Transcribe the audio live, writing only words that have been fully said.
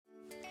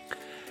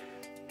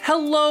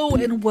Hello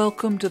and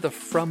welcome to the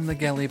From the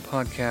Galley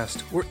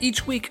podcast, where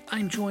each week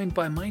I'm joined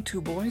by my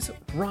two boys,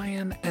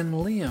 Ryan and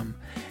Liam,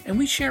 and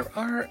we share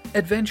our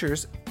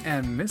adventures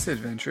and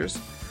misadventures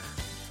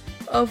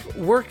of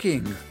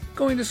working,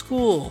 going to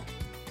school,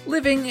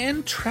 living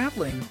and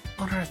traveling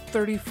on our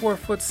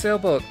 34-foot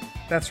sailboat.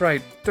 That's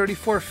right,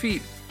 34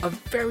 feet, a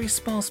very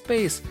small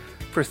space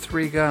for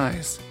three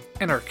guys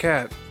and our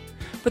cat.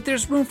 But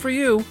there's room for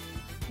you.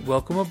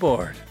 Welcome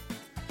aboard.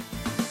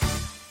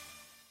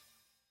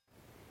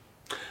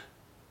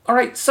 All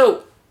right,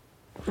 so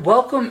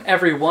welcome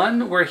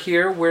everyone. We're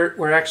here.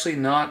 We're actually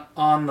not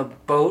on the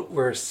boat.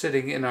 We're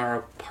sitting in our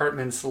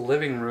apartment's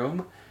living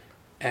room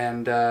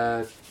and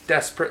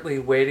desperately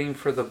waiting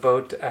for the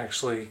boat to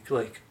actually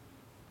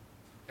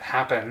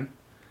happen.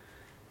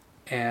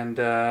 And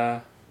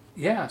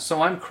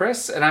so I'm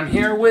Chris and I'm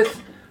here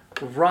with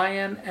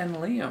Ryan and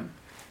Liam.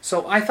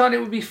 So I thought it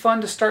would be fun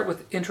to start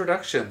with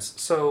introductions.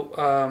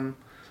 So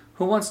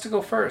who wants to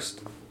go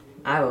first?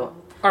 I will.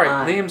 All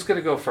right, Liam's going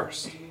to go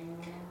first.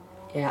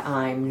 Yeah,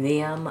 I'm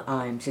Liam.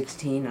 I'm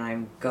 16.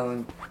 I'm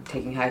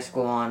taking high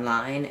school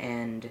online,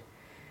 and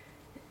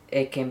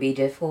it can be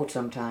difficult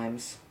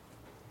sometimes.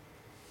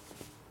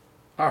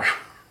 All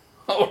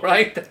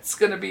right, that's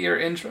going to be your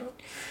intro.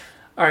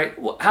 All right,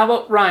 well, how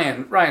about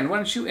Ryan? Ryan, why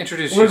don't you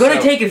introduce yourself? We're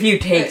going to take a few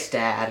takes,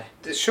 Dad.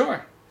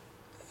 Sure.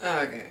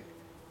 Okay.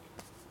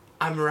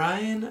 I'm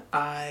Ryan.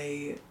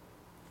 I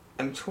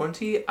am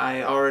 20.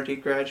 I already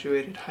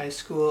graduated high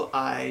school.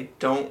 I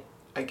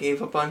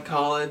gave up on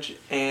college,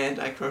 and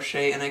I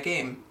crochet and I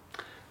game.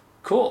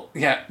 Cool.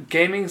 Yeah,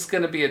 gaming's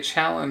going to be a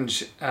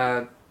challenge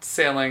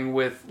sailing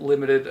with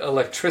limited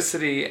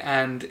electricity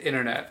and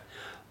internet.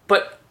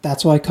 But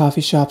that's why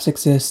coffee shops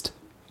exist.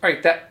 All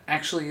right, that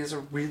actually is a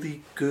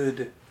really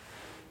good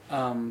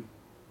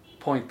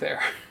point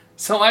there.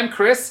 So I'm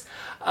Chris.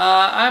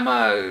 I'm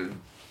a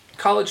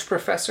college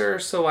professor,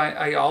 so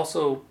I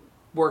also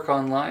work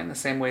online the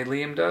same way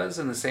Liam does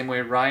and the same way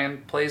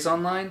Ryan plays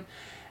online.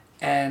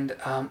 And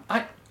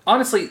I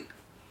honestly,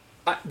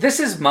 this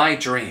is my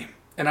dream,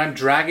 and I'm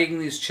dragging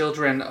these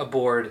children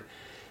aboard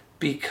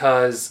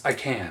because I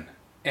can,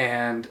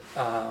 and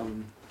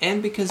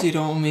because you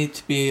don't want me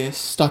to be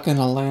stuck in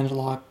a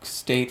landlocked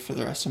state for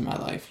the rest of my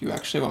life. You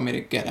actually want me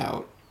to get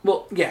out.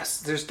 Well, yes,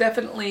 there's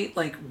definitely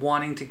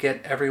wanting to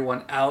get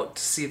everyone out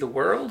to see the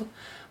world,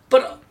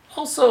 but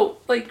also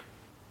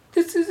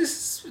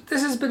this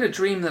has been a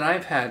dream that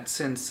I've had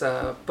since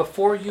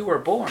before you were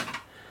born.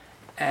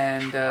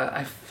 And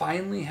I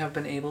finally have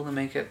been able to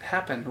make it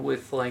happen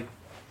with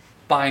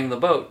buying the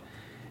boat.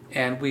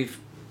 And we've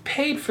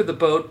paid for the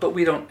boat, but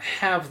we don't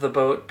have the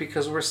boat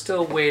because we're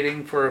still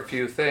waiting for a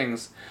few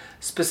things.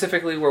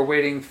 Specifically, we're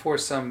waiting for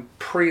some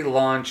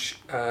pre-launch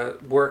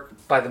work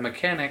by the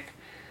mechanic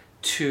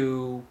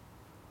to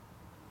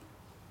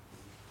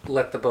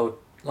let the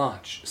boat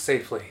launch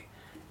safely.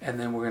 And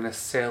then we're going to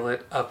sail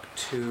it up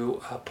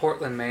to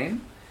Portland,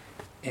 Maine,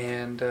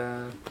 and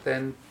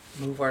then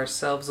move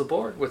ourselves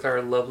aboard with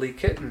our lovely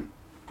kitten.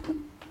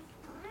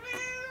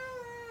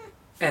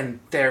 And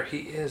there he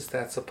is.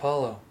 That's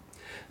Apollo.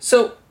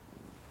 So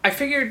I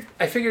figured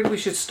we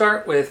should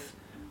start with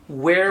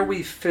where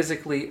we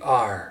physically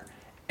are.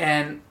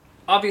 And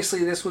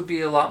obviously this would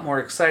be a lot more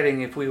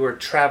exciting if we were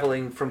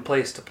traveling from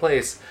place to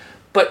place.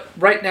 But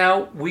right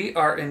now we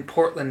are in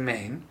Portland,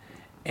 Maine.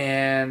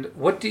 And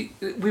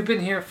we've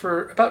been here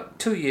for about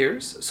 2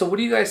 years. So what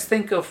do you guys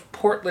think of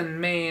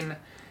Portland, Maine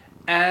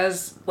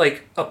as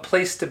a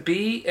place to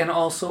be and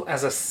also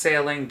as a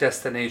sailing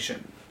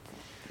destination?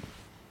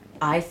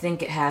 I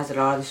think it has a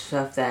lot of the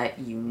stuff that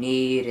you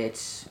need.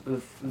 It's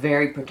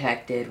very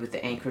protected with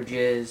the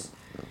anchorages,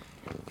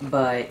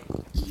 but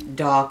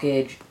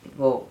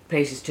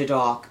places to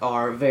dock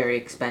are very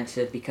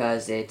expensive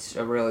because it's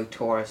a really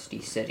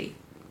touristy city.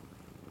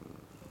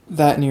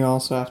 That, and you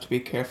also have to be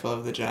careful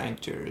of the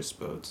giant tourist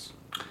boats.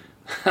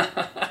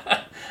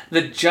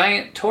 The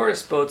giant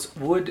tourist boats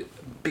would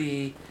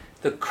be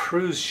the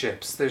cruise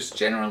ships. There's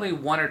generally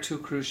 1 or 2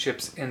 cruise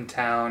ships in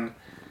town.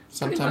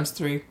 Sometimes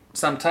 3.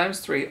 Sometimes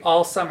 3,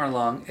 all summer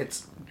long.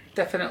 It's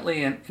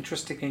definitely an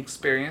interesting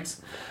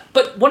experience.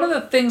 But one of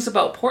the things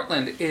about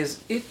Portland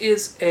is it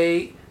is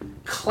a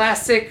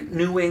classic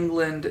New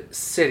England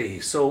city.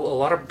 So a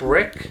lot of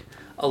brick,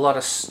 a lot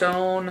of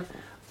stone,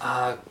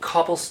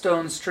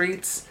 cobblestone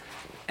streets.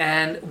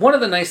 And one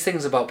of the nice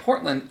things about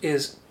Portland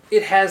is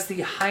it has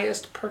the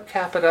highest per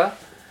capita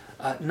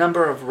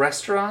number of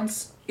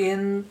restaurants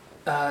in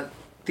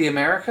the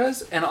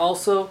Americas, and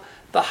also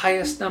the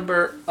highest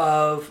number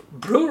of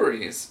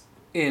breweries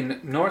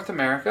in North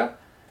America.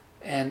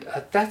 And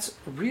that's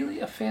really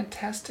a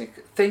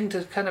fantastic thing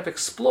to kind of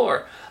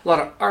explore. A lot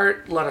of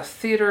art, a lot of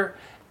theater.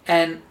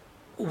 And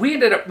we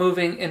ended up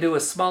moving into a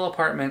small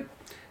apartment,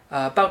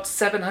 about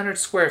 700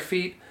 square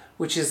feet,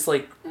 which is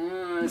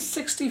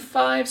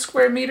 65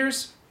 square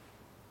meters,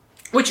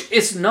 which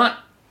is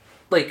not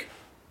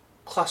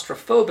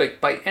claustrophobic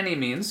by any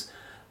means,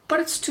 but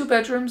it's 2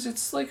 bedrooms.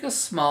 It's a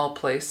small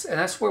place, and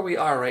that's where we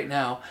are right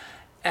now.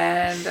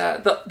 And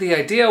the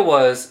idea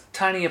was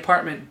tiny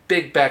apartment,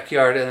 big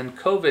backyard, and then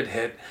COVID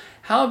hit.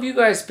 How have you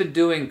guys been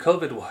doing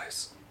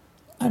COVID-wise?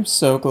 I'm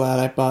so glad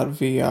I bought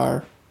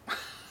VR.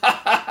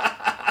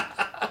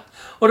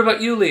 What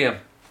about you, Liam?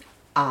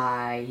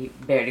 I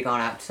barely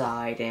gone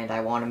outside and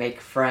I want to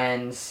make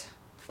friends.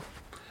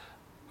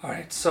 All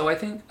right, so I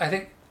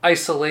think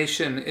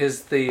isolation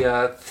is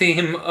the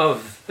theme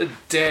of the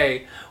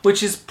day,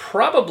 which is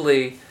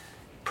probably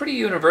pretty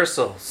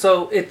universal.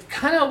 So it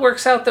kind of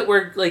works out that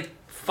we're like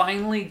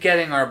finally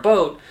getting our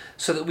boat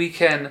so that we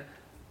can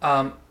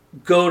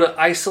go to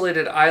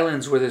isolated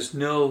islands where there's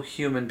no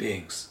human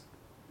beings.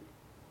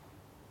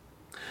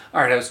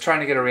 All right, I was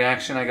trying to get a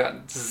reaction. I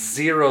got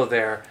 0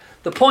 there.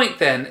 The point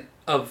then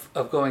of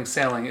going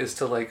sailing is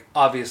to like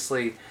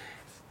obviously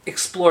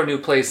explore new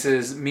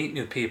places, meet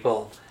new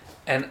people.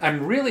 And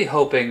I'm really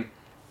hoping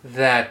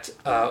that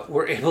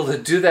we're able to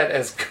do that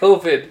as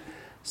COVID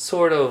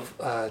sort of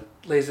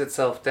lays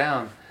itself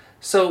down.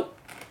 So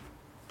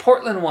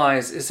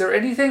Portland-wise, is there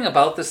anything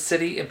about the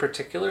city in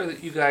particular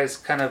that you guys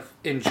kind of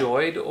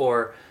enjoyed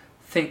or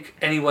think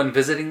anyone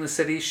visiting the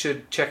city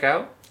should check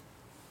out?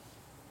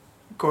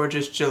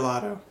 Gorgeous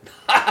gelato.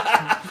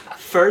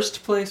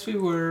 First place we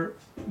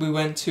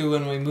went to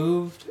when we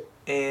moved,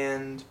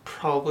 and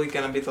probably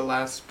gonna be the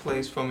last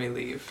place when we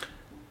leave.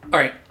 All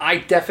right, I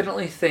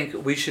definitely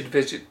think we should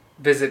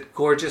visit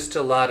Gorgeous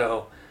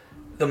Gelato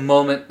the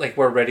moment like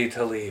we're ready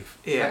to leave.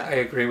 Yeah. I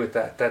agree with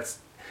that. That's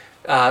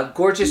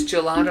Gorgeous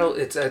Gelato.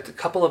 It's a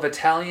couple of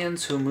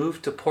Italians who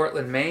moved to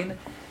Portland, Maine,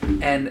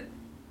 and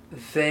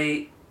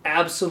they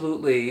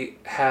absolutely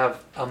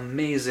have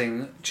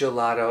amazing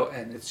gelato,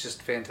 and it's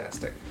just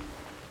fantastic.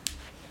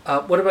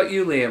 What about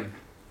you, Liam?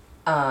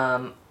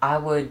 I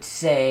would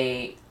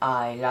say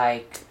I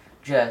like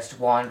just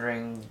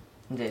wandering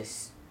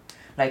this.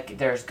 Like,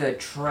 there's good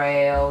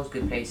trails,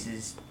 good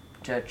places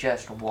to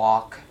just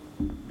walk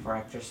for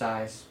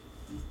exercise.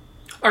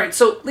 All right,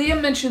 so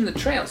Liam mentioned the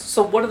trails.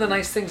 So one of the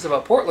nice things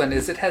about Portland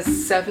is it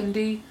has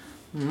 70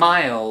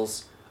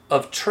 miles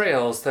of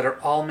trails that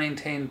are all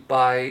maintained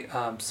by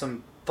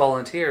some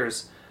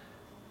volunteers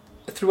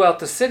throughout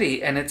the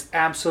city, and it's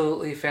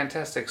absolutely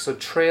fantastic. So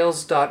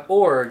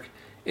trails.org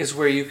is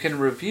where you can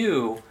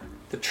review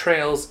the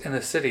trails in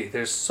the city.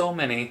 There's so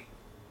many.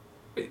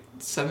 Wait,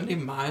 70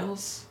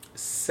 miles?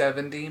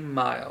 70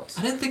 miles.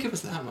 I didn't think it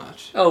was that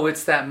much. Oh,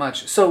 it's that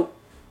much. So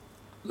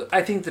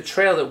I think the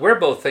trail that we're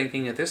both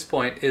thinking at this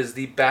point is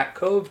the Back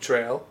Cove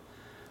Trail,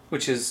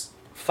 which is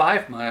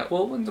 5 miles.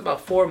 Well, it's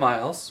about 4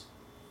 miles.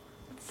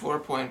 4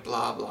 point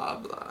blah blah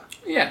blah.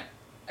 Yeah,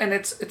 and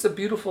it's a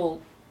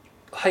beautiful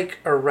hike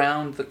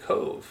around the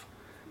cove,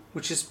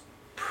 which is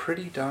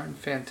pretty darn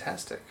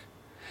fantastic.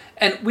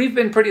 And we've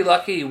been pretty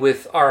lucky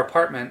with our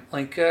apartment.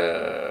 Like,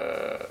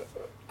 I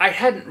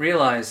hadn't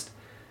realized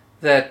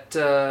that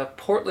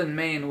Portland,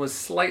 Maine was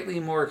slightly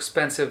more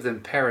expensive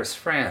than Paris,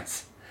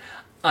 France,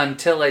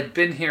 until I'd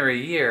been here a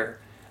year.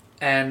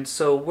 And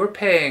so we're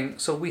paying,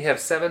 so we have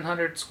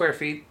 700 square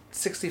feet,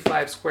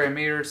 65 square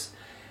meters,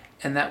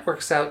 and that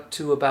works out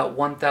to about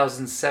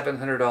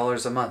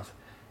 $1,700 a month.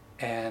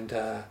 And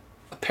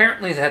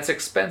apparently that's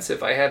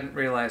expensive. I hadn't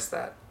realized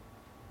that.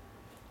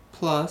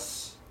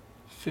 Plus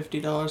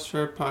 $50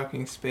 for a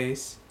parking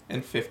space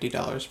and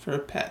 $50 for a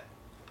pet.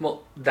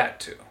 Well, that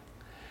too.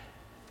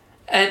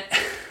 And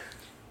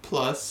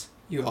plus,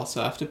 you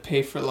also have to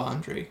pay for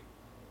laundry.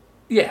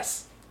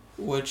 Yes.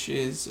 Which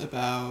is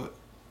about...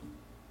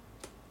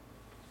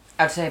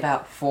 I'd say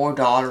about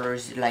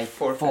 $4, like,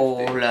 $4.50.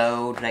 full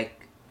load,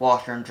 like,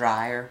 washer and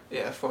dryer.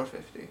 Yeah,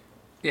 $4.50.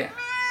 Yeah.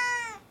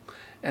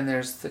 And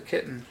there's the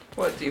kitten.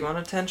 What, do you want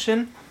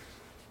attention?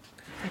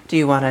 Do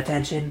you want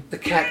attention? The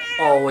cat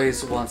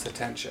always wants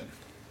attention.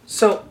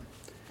 So,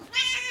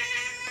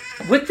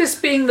 with this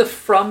being the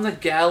From the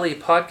Galley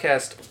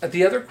podcast,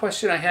 the other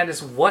question I had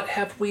is, what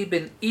have we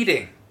been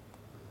eating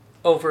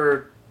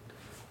over,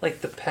 like,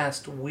 the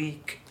past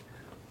week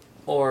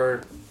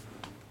or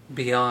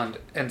beyond?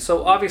 And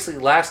so, obviously,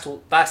 last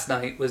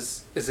night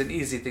is an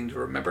easy thing to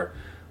remember.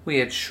 We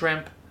had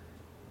shrimp,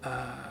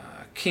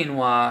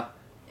 quinoa,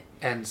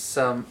 and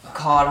some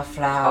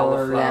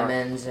Cauliflower,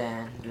 lemons,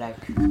 and, like,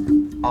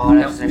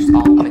 olives. There's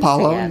all mixed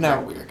Apollo, together.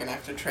 no, we're gonna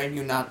have to train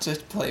you not to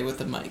play with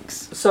the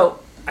mics. So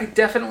I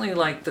definitely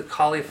like the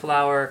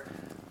cauliflower,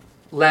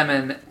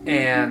 lemon,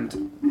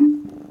 and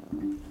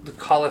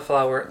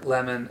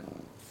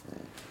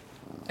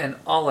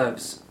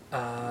olives.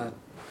 But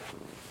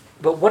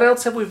what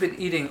else have we been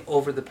eating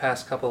over the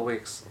past couple of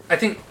weeks? I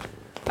think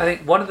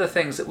one of the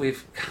things that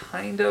we've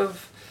kind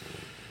of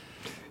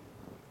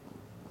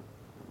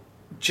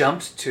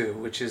jumped to,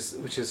 which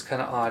is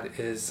kind of odd,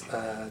 is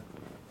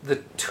the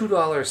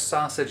 $2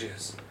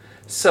 sausages.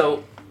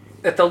 So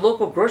at the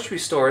local grocery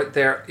store,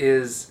 there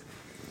is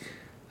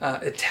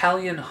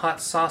Italian hot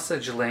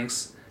sausage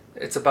links.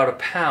 It's about a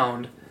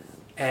pound,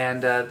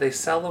 and they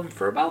sell them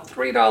for about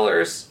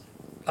 $3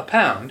 a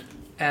pound.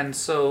 And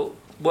so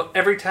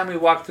every time we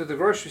walk through the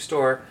grocery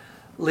store,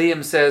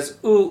 Liam says,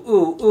 ooh,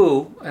 ooh,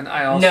 ooh, and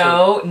I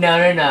also...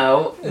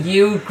 No.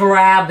 You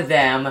grab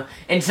them,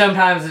 and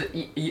sometimes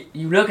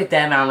you look at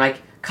them, and I'm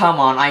like, come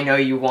on, I know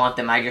you want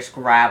them. I just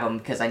grab them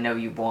because I know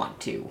you want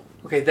to.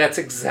 Okay, that's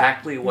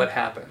exactly what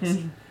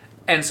happens.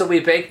 And so we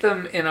bake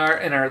them in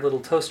our little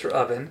toaster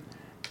oven,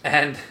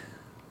 and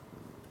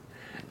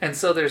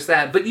so there's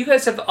that. But you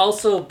guys have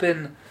also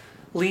been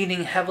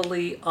leaning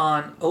heavily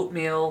on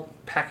oatmeal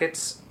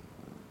packets.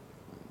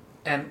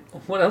 And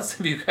what else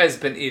have you guys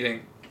been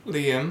eating?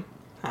 Liam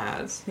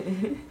has.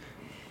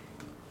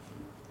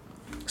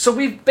 So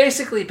we've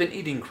basically been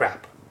eating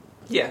crap.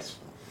 Yes.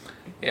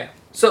 Yeah.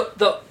 So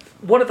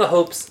one of the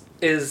hopes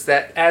is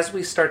that as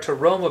we start to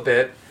roam a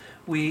bit,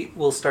 we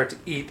will start to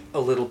eat a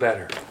little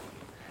better.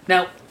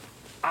 Now,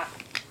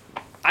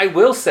 I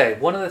will say,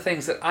 one of the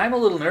things that I'm a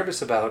little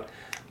nervous about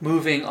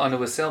moving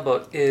onto a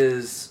sailboat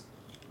is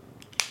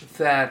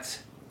that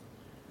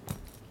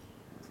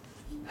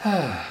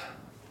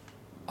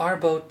our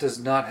boat does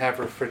not have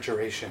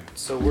refrigeration.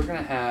 So we're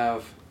going to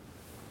have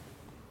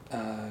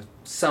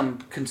some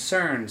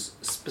concerns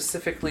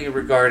specifically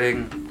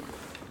regarding...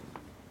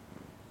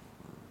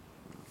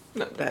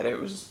 Not that it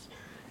was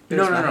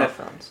No.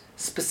 headphones.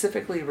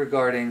 Specifically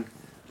regarding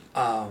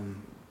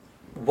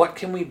what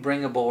can we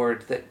bring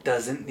aboard that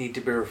doesn't need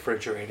to be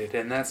refrigerated,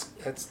 and that's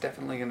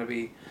definitely going to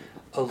be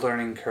a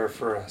learning curve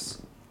for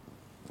us.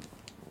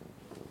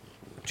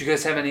 Do you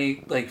guys have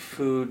any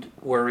food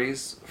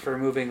worries for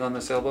moving on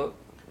the sailboat?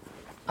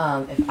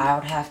 If I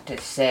would have to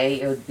say,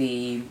 it would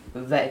be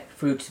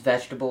fruits,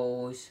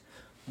 vegetables,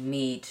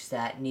 meats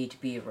that need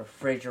to be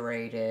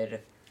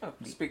refrigerated. Oh,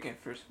 speaking of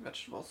fruits and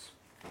vegetables.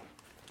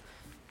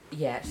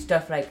 Yeah,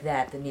 stuff like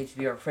that needs to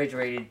be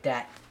refrigerated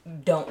that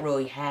don't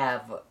really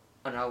have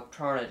an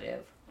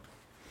alternative.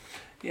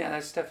 Yeah,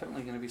 that's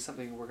definitely going to be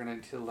something we're going to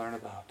need to learn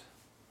about.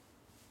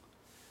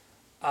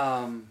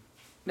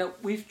 Now,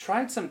 we've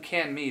tried some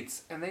canned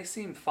meats, and they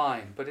seem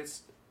fine, but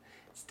it's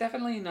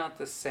definitely not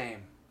the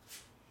same.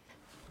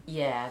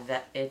 Yeah,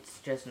 it's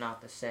just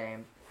not the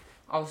same.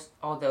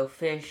 Although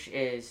fish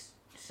is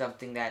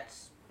something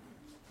that's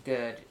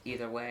good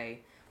either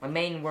way. My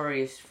main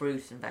worry is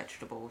fruits and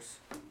vegetables.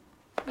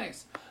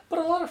 Nice. But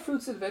a lot of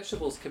fruits and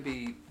vegetables can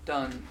be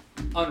done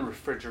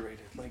unrefrigerated.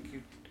 Like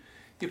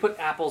you put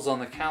apples on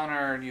the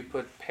counter and you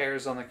put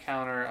pears on the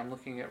counter. I'm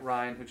looking at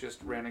Ryan who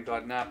just ran and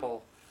got an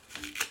apple.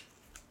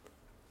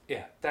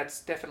 Yeah, that's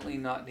definitely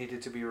not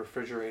needed to be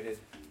refrigerated.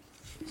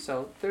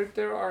 So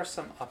there are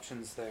some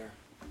options there.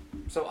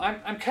 So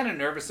I'm kind of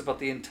nervous about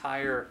the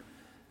entire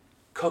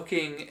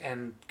cooking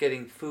and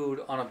getting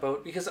food on a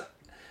boat because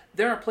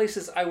there are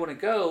places I want to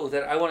go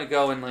that I want to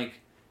go and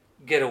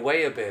get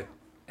away a bit.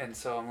 And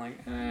so I'm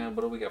like,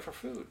 what do we got for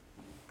food?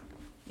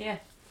 Yeah.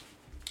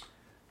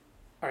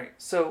 All right,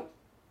 so...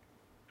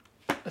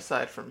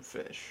 Aside from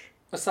fish.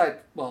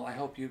 Well, I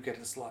hope you get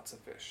us lots of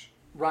fish.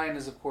 Ryan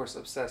is, of course,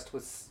 obsessed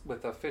with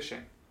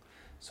fishing.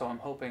 So I'm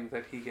hoping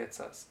that he gets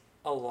us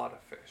a lot of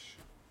fish.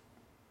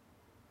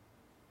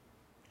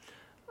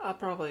 I'll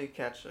probably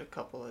catch a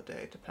couple a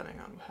day, depending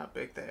on how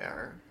big they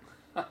are.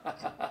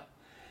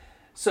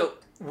 So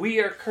we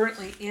are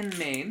currently in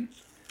Maine,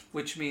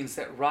 which means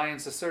that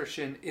Ryan's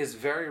assertion is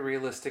very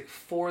realistic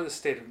for the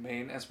state of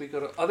Maine. As we go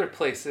to other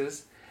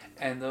places,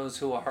 and those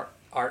who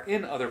are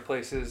in other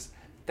places,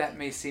 that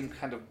may seem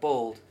kind of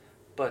bold,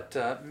 but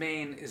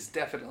Maine is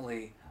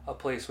definitely a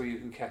place where you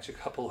can catch a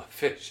couple of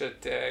fish a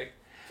day.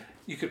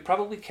 You could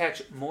probably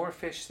catch more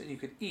fish than you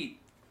could eat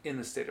in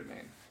the state of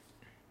Maine.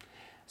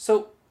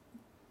 So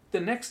the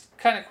next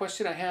kind of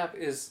question I have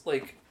is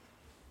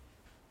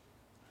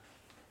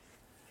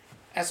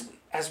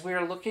as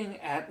we're looking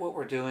at what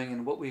we're doing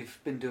and what we've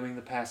been doing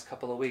the past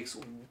couple of weeks,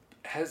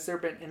 has there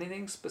been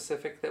anything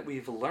specific that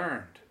we've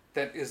learned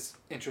that is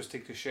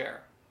interesting to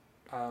share?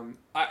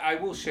 I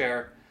will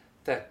share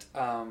that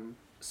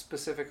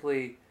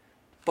specifically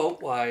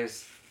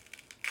boat-wise,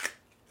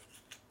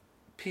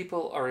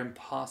 people are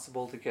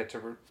impossible to get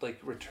to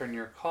return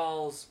your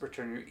calls,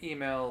 return your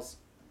emails.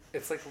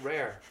 It's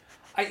rare.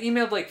 I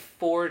emailed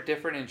 4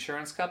 different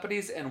insurance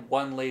companies and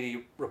one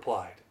lady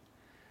replied.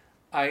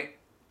 I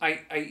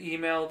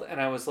emailed and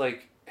I was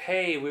like,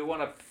 hey, we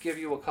want to give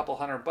you a couple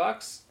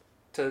 $100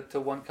 to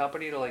one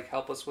company to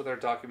help us with our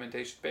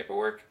documentation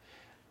paperwork.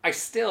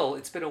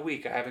 It's been a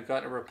week. I haven't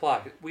gotten a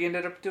reply. We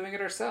ended up doing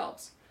it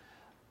ourselves.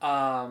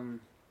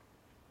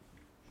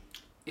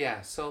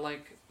 Yeah, so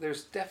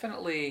there's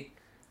definitely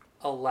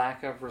a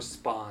lack of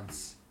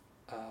response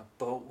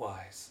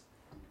boat-wise,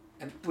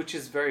 and which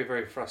is very,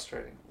 very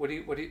frustrating. What do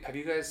you have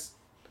you guys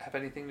have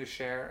anything to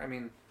share? I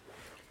mean,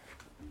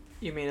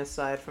 You mean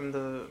aside from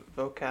the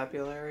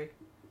vocabulary?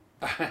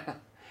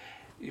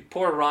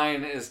 poor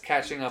Ryan is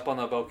catching up on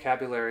the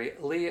vocabulary.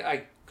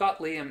 I got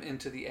Liam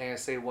into the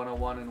ASA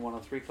 101 and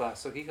 103 class,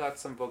 so he got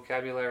some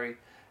vocabulary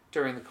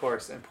during the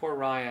course, and poor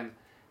Ryan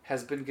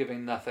has been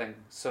giving nothing.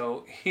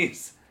 So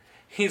he's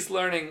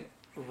learning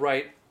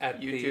right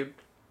at YouTube.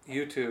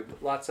 YouTube.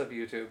 Lots of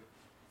YouTube.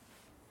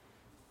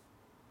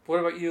 What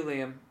about you,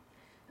 Liam?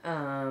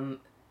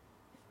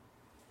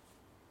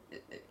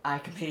 I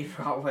completely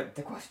forgot what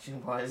the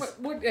question was.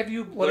 What have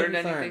you What have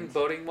learned you anything learned?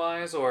 boating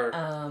wise or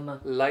Um,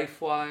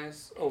 life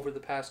wise over the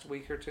past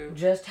week or two?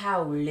 just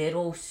how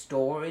little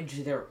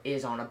storage there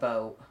is on a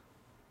boat.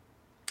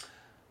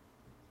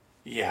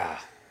 Yeah.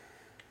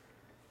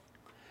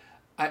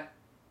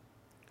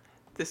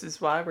 This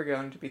is why we're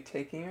going to be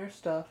taking our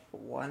stuff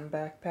one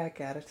backpack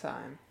at a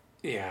time.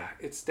 Yeah,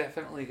 it's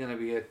definitely going to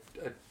be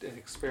an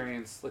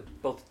experience, like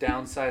both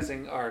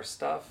downsizing our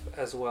stuff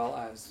as well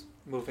as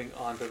moving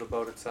onto the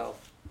boat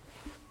itself.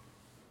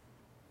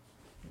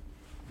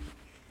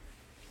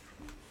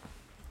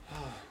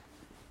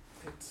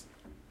 It's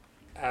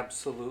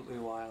absolutely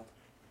wild.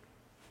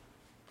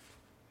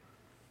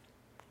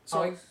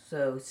 So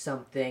Also,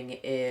 something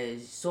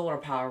is solar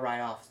power right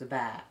off the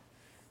bat.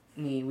 I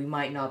mean, we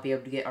might not be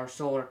able to get our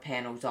solar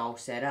panels all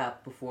set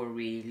up before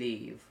we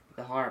leave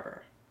the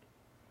harbor.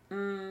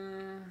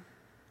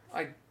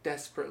 I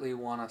desperately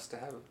want us to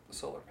have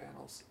solar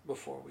panels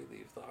before we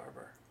leave the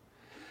harbor.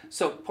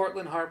 So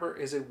Portland Harbor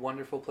is a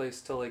wonderful place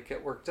to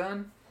get work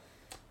done.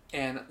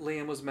 And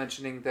Liam was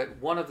mentioning that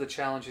one of the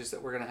challenges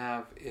that we're going to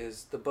have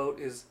is the boat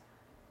is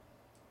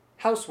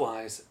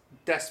house-wise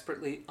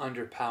desperately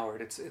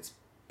underpowered. It's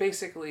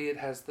basically it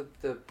has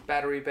the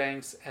battery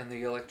banks and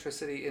the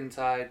electricity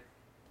inside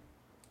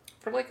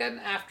for an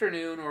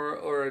afternoon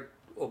or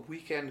a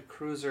weekend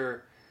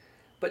cruiser,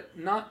 but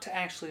not to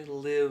actually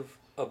live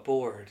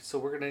aboard. So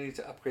we're going to need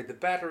to upgrade the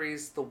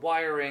batteries, the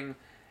wiring,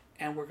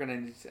 and we're going to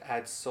need to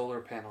add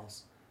solar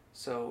panels.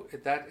 So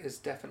that is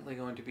definitely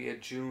going to be a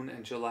June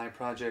and July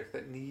project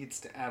that needs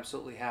to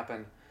absolutely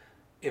happen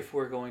if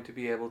we're going to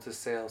be able to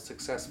sail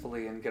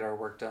successfully and get our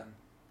work done.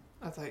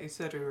 I thought you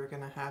said we were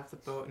going to have the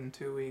boat in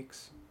 2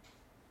 weeks.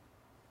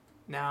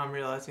 Now I'm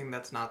realizing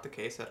that's not the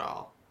case at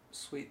all.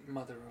 Sweet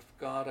mother of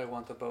God, I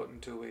want the boat in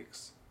 2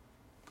 weeks.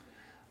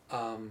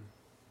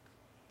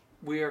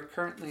 We're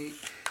currently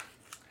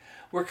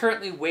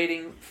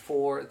waiting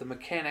for the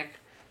mechanic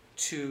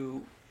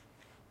to...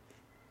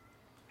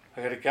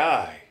 I got a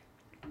guy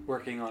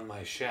working on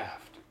my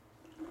shaft.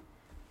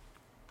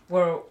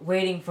 We're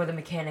waiting for the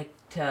mechanic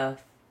to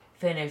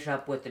finish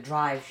up with the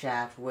drive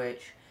shaft,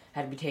 which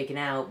had to be taken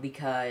out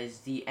because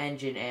the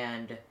engine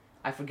and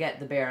I forget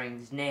the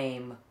bearing's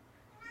name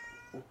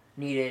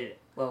needed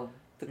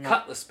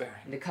Cutlass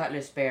bearing. The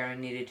cutlass bearing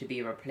needed to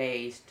be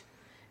replaced,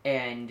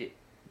 and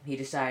he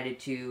decided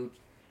to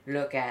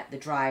look at the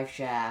drive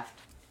shaft.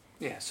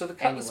 Yeah, so the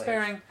cutlass Anyways.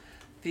 bearing,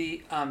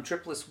 the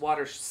dripless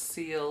water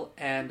seal,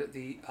 and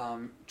the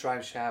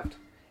drive shaft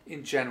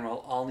in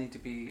general all need to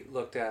be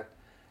looked at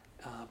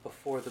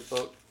before the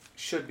boat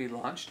should be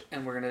launched,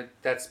 and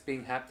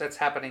that's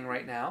happening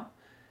right now.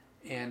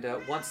 And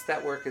once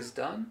that work is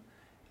done,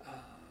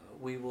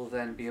 we will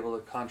then be able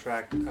to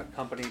contract a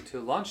company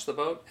to launch the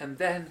boat, and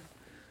then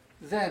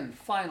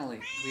finally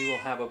we will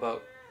have a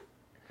boat.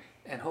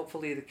 And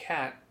hopefully the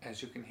cat,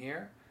 as you can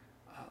hear,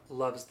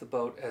 loves the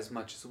boat as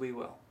much as we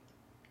will.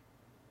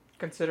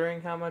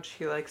 Considering how much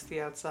he likes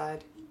the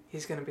outside,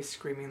 he's going to be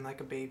screaming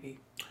like a baby.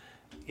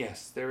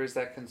 Yes, there is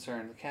that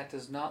concern. The cat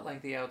does not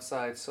like the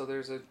outside, so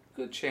there's a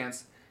good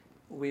chance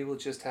we will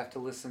just have to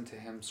listen to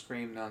him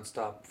scream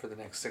nonstop for the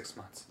next 6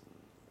 months.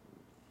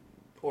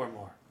 Or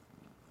more.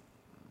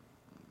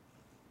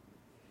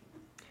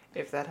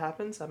 If that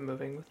happens, I'm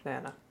moving with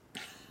Nana.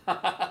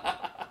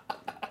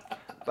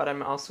 But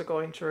I'm also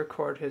going to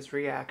record his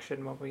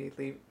reaction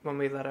when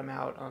we let him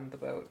out on the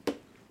boat.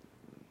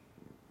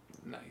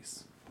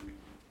 Nice.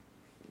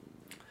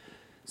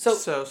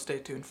 So stay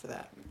tuned for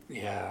that.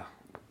 Yeah.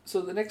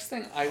 So the next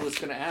thing I was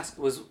going to ask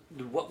was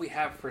what we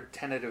have for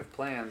tentative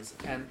plans.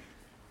 And,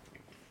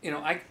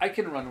 I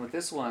can run with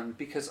this one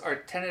because our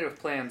tentative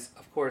plans,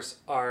 of course,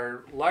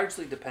 are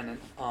largely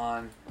dependent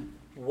on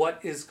what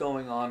is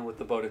going on with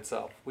the boat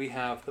itself. We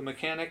have the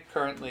mechanic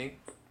currently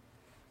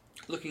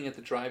looking at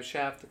the drive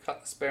shaft, the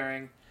cutlass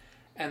bearing,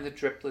 and the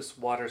dripless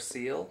water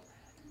seal.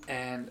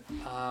 And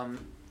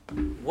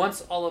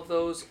once all of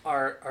those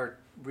are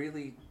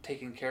really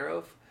taken care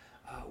of,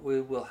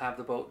 we will have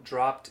the boat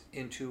dropped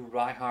into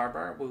Rye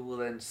Harbor. We will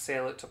then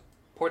sail it to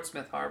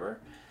Portsmouth Harbor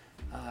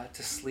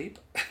to sleep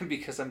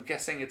because I'm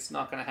guessing it's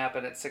not going to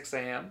happen at 6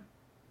 a.m.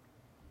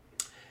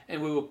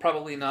 And we will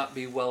probably not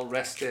be well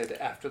rested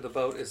after the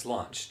boat is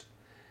launched.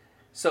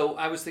 So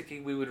I was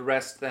thinking we would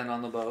rest then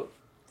on the boat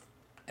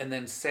and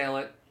then sail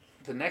it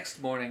the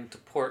next morning to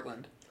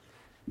Portland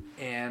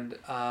and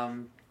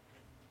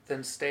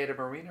then stay at a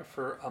marina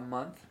for a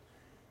month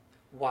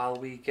while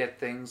we get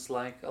things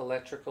like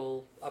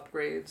electrical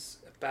upgrades,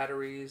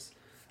 batteries,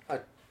 a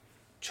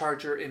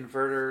charger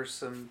inverter,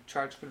 some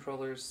charge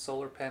controllers,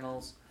 solar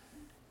panels,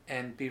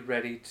 and be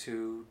ready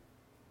to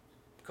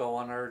go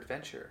on our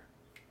adventure.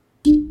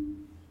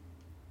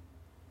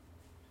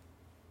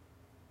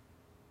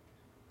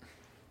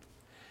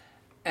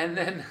 And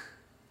then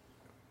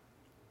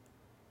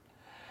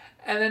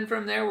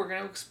from there, we're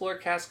going to explore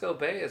Casco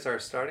Bay as our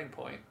starting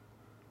point.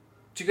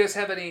 Do you guys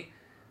have any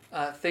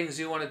things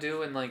you want to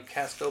do in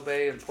Casco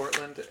Bay and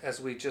Portland as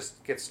we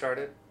just get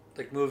started?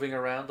 Moving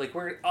around?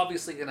 We're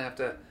obviously going to have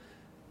to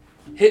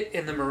hit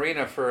in the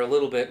marina for a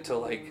little bit to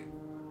like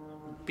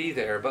be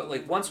there. But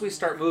like once we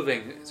start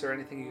moving, is there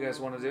anything you guys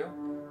want to do?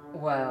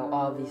 Well,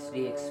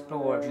 obviously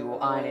explore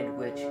Jewel Island,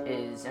 which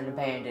is an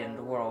abandoned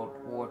World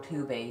War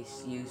II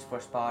base used for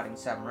spotting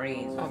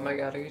submarines. Oh my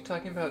god, are you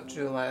talking about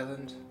Jewel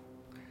Island?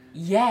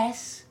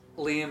 Yes!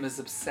 Liam is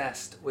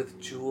obsessed with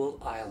Jewel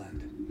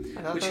Island,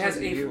 I thought which that has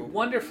was a you.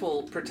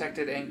 wonderful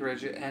protected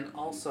anchorage and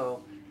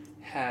also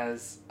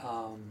has.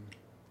 I'm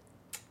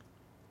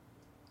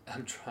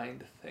trying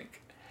to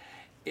think.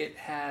 It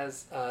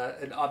has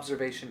an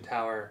observation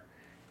tower,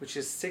 which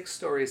is 6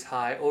 stories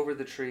high over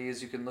the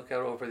trees. You can look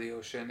out over the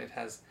ocean. It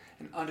has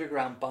an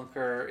underground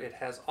bunker. It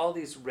has all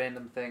these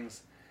random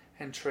things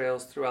and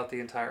trails throughout the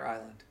entire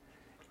island,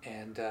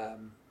 and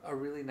a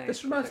really nice.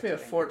 This reminds me of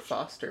protected Fort anchorage.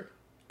 Foster.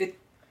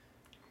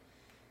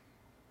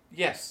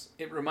 Yes,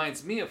 it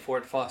reminds me of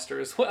Fort Foster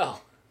as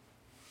well.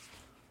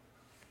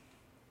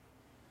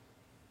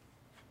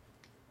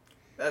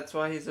 That's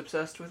why he's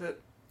obsessed with it?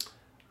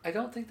 I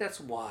don't think that's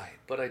why,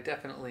 but I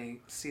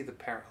definitely see the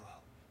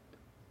parallel.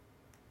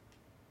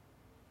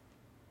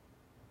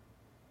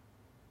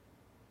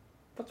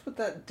 What's with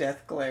that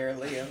death glare,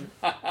 Liam?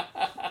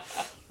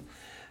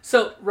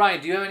 So,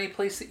 Ryan, do you have any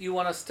place that you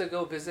want us to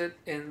go visit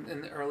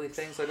in the early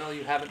things? I know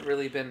you haven't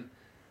really been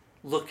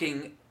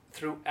looking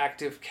through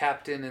Active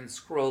Captain and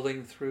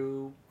scrolling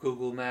through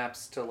Google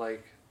Maps to,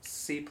 like,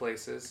 see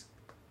places.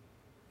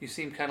 You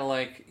seem kind of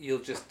like you'll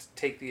just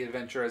take the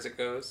adventure as it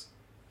goes.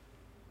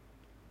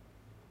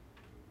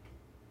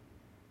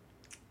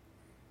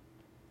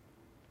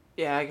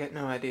 Yeah, I get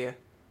no idea.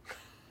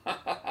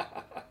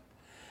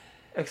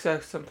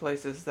 Except some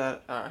places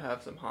that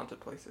have some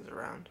haunted places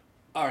around.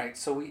 Alright,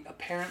 so we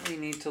apparently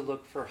need to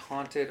look for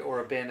haunted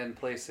or abandoned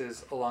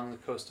places along the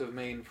coast of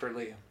Maine for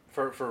Liam.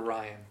 For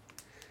Ryan.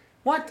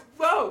 What?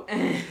 Whoa!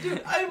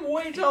 Dude, I'm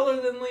way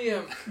taller than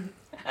Liam.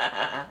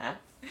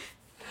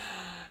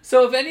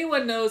 So if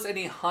anyone knows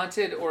any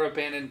haunted or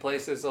abandoned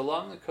places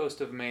along the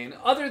coast of Maine,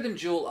 other than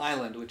Jewel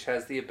Island, which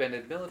has the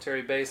abandoned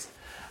military base,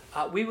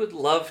 we would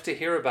love to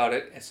hear about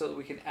it so that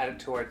we can add it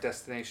to our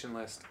destination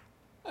list.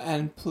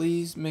 And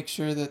please make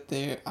sure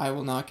that I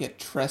will not get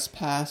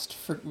trespassed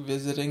for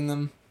visiting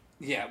them.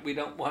 Yeah, we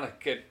don't want to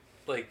get,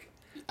 like,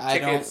 I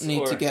tickets don't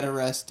need or- to get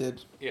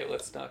arrested. Yeah,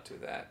 let's not do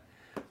that.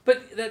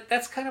 But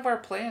that's kind of our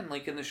plan,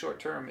 like, in the short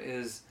term,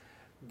 is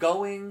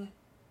going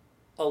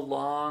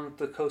along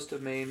the coast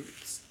of Maine,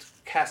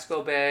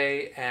 Casco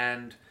Bay,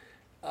 and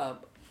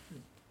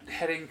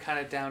heading kind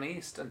of down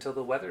east until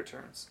the weather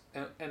turns.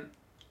 And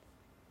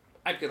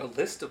I've got a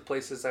list of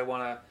places I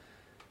want to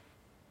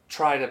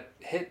try to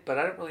hit, but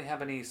I don't really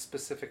have any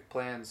specific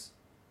plans.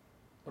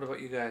 What about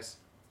you guys?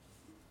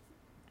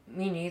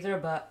 Me neither,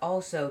 but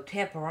also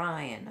tip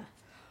Ryan.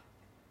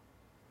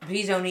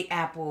 Please don't eat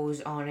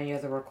apples on any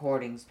other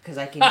recordings, because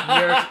I can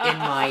hear it in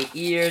my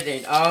ears,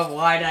 and oh,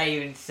 why did I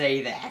even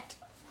say that?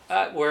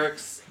 That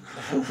works.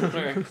 That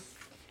works.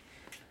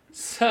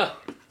 So,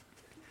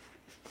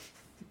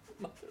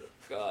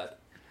 God.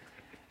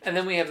 And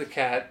then we have the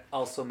cat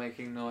also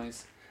making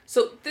noise.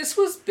 So this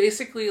was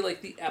basically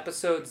like the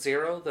episode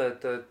 0,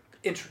 the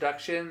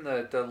introduction,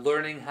 the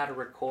learning how to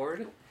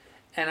record.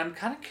 And I'm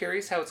kind of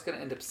curious how it's going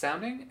to end up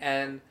sounding.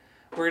 And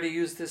we're going to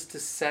use this to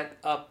set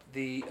up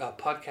the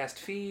podcast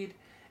feed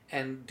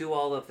and do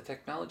all of the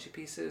technology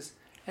pieces.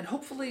 And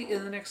hopefully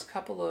in the next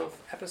couple of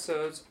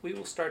episodes, we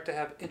will start to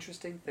have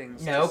interesting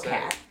things No to say.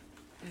 cat.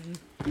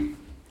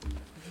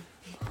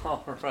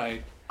 All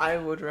right. I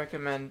would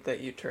recommend that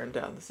you turn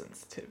down the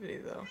sensitivity,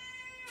 though.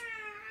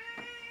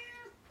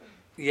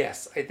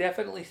 Yes, I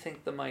definitely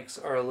think the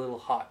mics are a little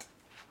hot.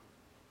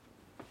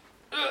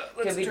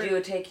 Can we do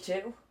a take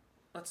 2?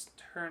 Let's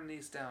turn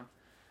these down.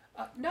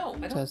 No,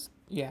 I don't. This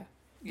Yeah,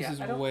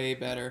 is I don't- way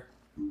better.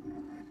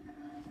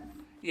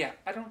 Yeah,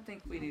 I don't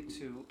think we need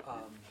to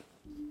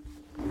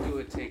do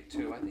a take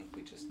 2. I think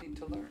we just need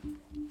to learn.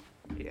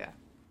 Yeah.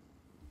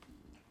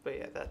 But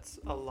yeah, that's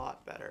a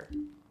lot better.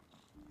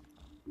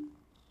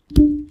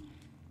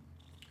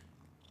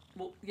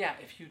 Well, yeah,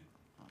 if you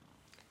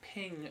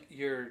ping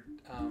your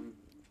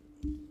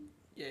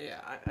Yeah,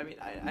 I mean,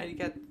 I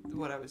get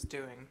what I was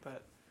doing,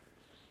 but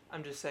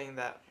I'm just saying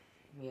that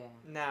Yeah.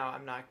 now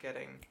I'm not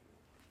getting...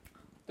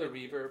 the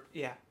reverb.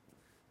 Yeah.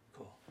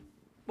 Cool.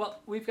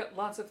 Well, we've got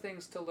lots of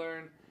things to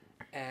learn,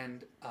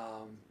 and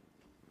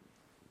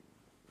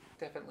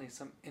definitely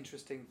some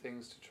interesting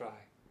things to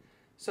try.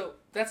 So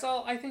that's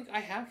all I think I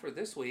have for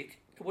this week.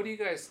 What do you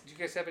guys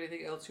have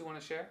anything else you want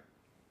to share?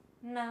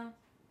 No.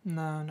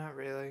 No, not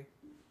really.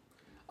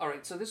 All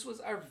right, so this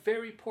was our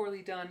very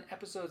poorly done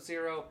episode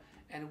 0,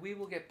 and we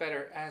will get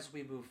better as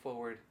we move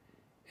forward.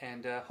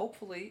 And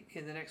hopefully,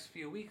 in the next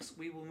few weeks,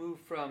 we will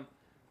move from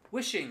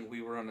wishing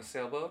we were on a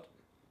sailboat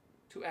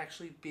to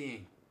actually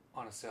being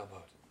on a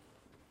sailboat.